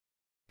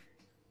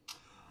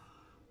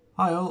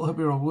Hi all, hope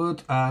you're all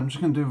good. I'm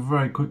just going to do a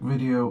very quick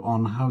video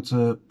on how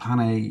to pan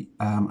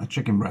a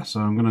chicken breast. So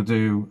I'm going to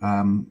do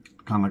kind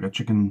of like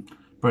a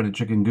breaded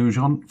chicken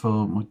goujon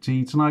for my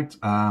tea tonight.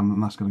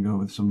 And that's going to go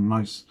with some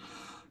nice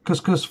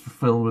couscous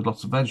filled with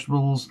lots of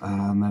vegetables,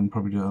 and then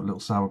probably do a little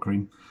sour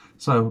cream.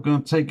 So we're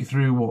going to take you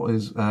through what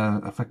is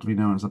effectively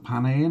known as a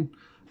panéing,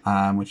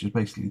 which is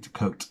basically to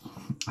coat.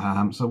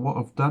 So what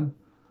I've done,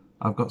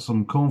 I've got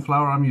some corn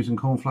flour. I'm using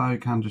corn flour. You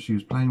can just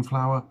use plain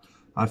flour.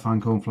 I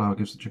find corn flour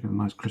gives the chicken a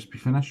nice crispy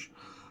finish.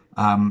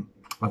 I've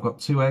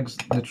got 2 eggs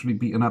literally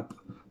beaten up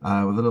with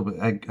a little bit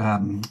of egg,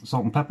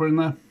 salt and pepper in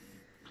there.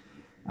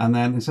 And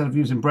then instead of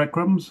using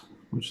breadcrumbs,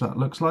 which that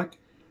looks like,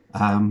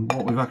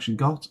 what we've actually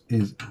got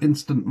is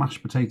instant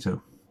mashed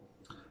potato.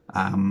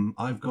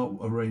 I've got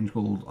a range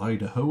called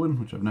Idahoan,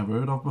 which I've never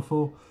heard of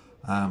before.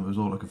 It was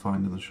all I could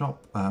find in the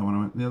shop when I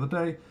went the other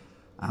day.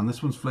 And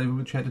this one's flavoured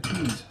with cheddar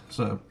cheese.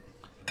 So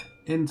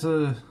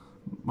into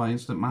my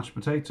instant mashed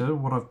potato,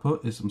 what I've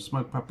put is some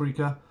smoked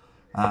paprika,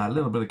 a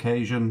little bit of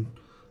Cajun,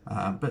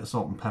 a bit of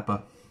salt and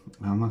pepper,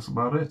 and that's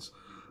about it.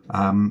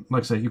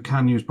 Like I say, you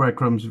can use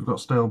breadcrumbs if you've got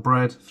stale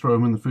bread, throw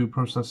them in the food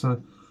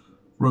processor,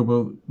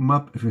 robo them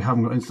up. If you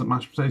haven't got instant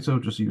mashed potato,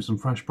 just use some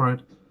fresh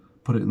bread,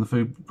 put it in the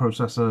food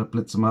processor,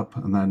 blitz them up,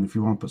 and then if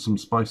you want to put some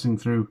spicing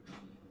through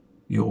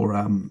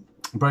your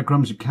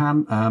breadcrumbs, you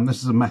can.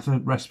 This is a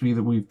method recipe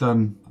that we've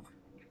done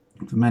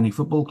for many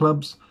football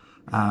clubs,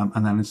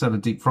 and then instead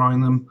of deep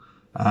frying them,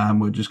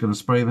 we're just going to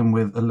spray them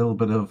with a little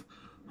bit of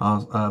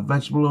our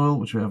vegetable oil,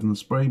 which we have in the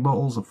spray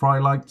bottles, the fry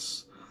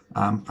lights,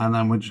 and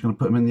then we're just going to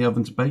put them in the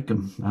oven to bake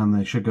them, and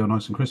they should go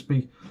nice and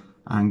crispy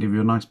and give you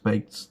a nice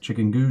baked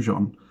chicken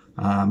goujon,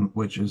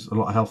 which is a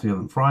lot healthier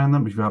than frying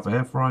them. If you have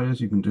air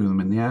fryers, you can do them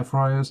in the air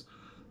fryers.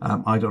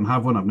 I don't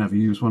have one, I've never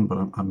used one, but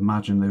I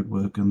imagine they would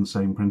work in the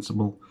same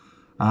principle.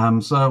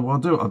 So what I'll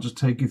do, I'll just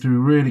take you through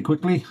really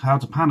quickly how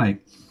to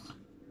pane.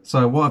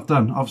 So what I've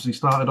done, obviously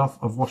started off,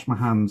 I've washed my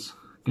hands,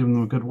 given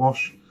them a good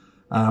wash.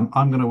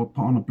 I'm going to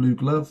put on a blue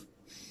glove,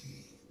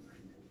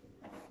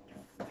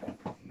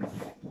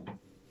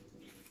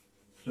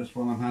 just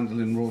while I'm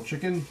handling raw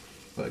chicken.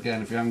 But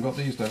again, if you haven't got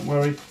these, don't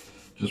worry,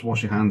 just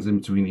wash your hands in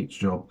between each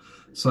job.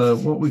 So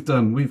what we've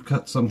done, we've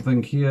cut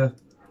something here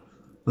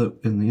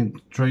that in the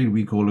trade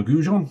we call a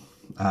goujon.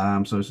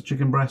 So it's a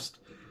chicken breast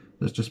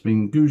that's just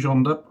been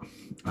goujoned up,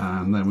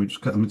 and then we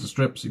just cut them into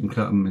strips. You can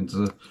cut them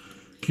into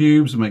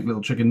cubes and make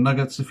little chicken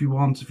nuggets if you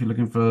want, if you're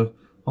looking for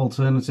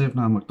alternative.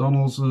 Now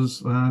McDonald's has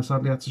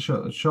sadly had to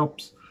shut its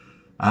shops.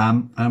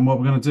 And what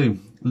we're going to do,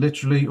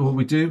 literally all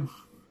we do,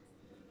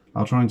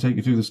 I'll try and take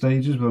you through the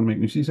stages without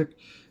making you seasick,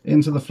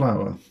 into the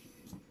flour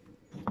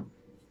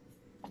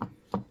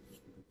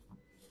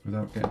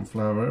without getting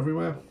flour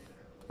everywhere.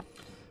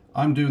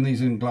 I'm doing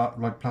these in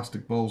like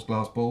plastic bowls,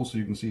 glass bowls, so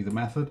you can see the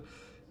method.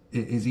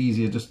 It is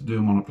easier just to do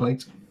them on a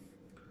plate,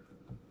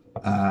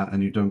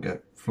 and you don't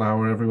get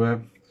flour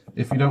everywhere.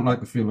 If you don't like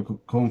the feel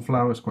of corn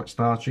flour, it's quite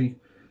starchy,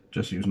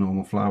 just use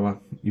normal flour.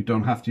 You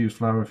don't have to use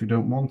flour if you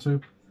don't want to,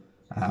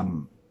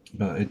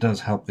 but it does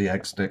help the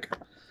egg stick.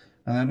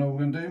 And then all we're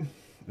going to do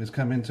is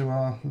come into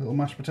our little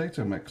mashed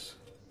potato mix.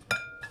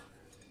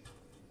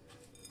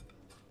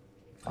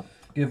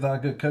 Give that a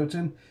good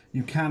coating.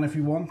 You can, if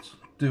you want,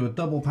 do a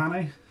double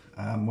pane,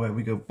 where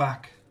we go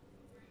back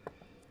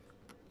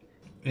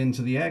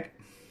into the egg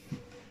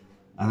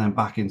and then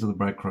back into the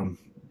breadcrumb.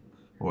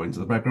 Or into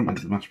the breadcrumb,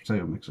 into the mashed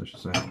potato mix, I should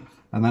say.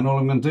 And then all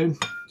I'm going to do,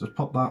 just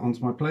pop that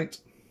onto my plate.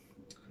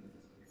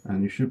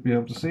 And you should be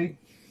able to see,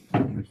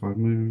 if I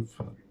move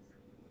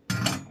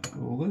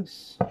all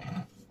this,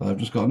 I've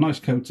just got a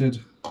nice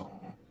coated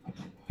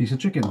piece of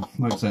chicken.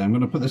 Like I say, I'm going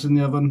to put this in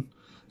the oven,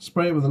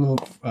 spray it with a little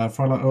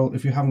fry light oil.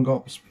 If you haven't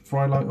got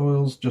fry light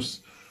oils,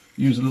 just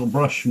use a little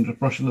brush and just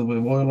brush a little bit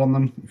of oil on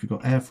them. If you've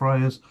got air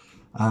fryers,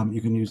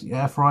 you can use the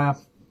air fryer.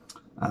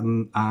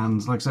 And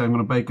like I say, I'm going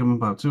to bake them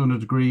about 200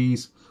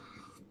 degrees.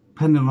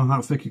 Depending on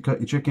how thick you cut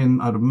your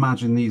chicken, I'd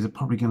imagine these are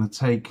probably going to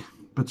take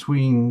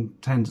between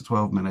 10 to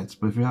 12 minutes.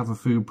 But if you have a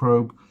food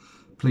probe,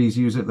 please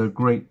use it. They're a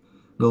great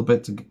little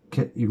bit to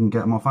get. You can get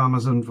them off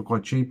Amazon for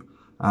quite cheap.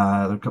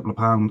 They're a couple of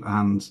pounds,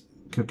 and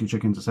cook your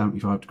chicken to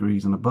 75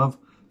 degrees and above.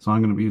 So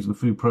I'm going to be using a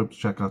food probe to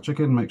check our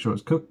chicken, make sure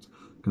it's cooked,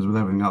 because with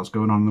everything else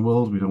going on in the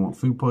world, we don't want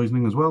food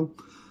poisoning as well.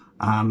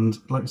 And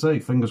like I say,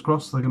 fingers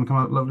crossed, they're going to come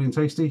out lovely and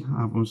tasty.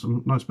 I have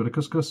some nice bit of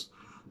couscous,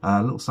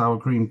 a little sour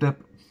cream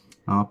dip.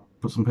 I'll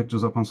put some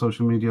pictures up on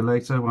social media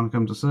later when I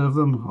come to serve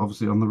them,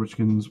 obviously on the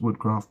Richkins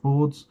Woodcraft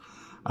boards.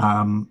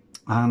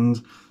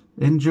 And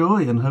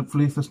enjoy, and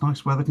hopefully if this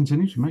nice weather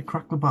continues, we may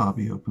crack the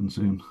barbie open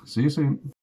soon. See you soon.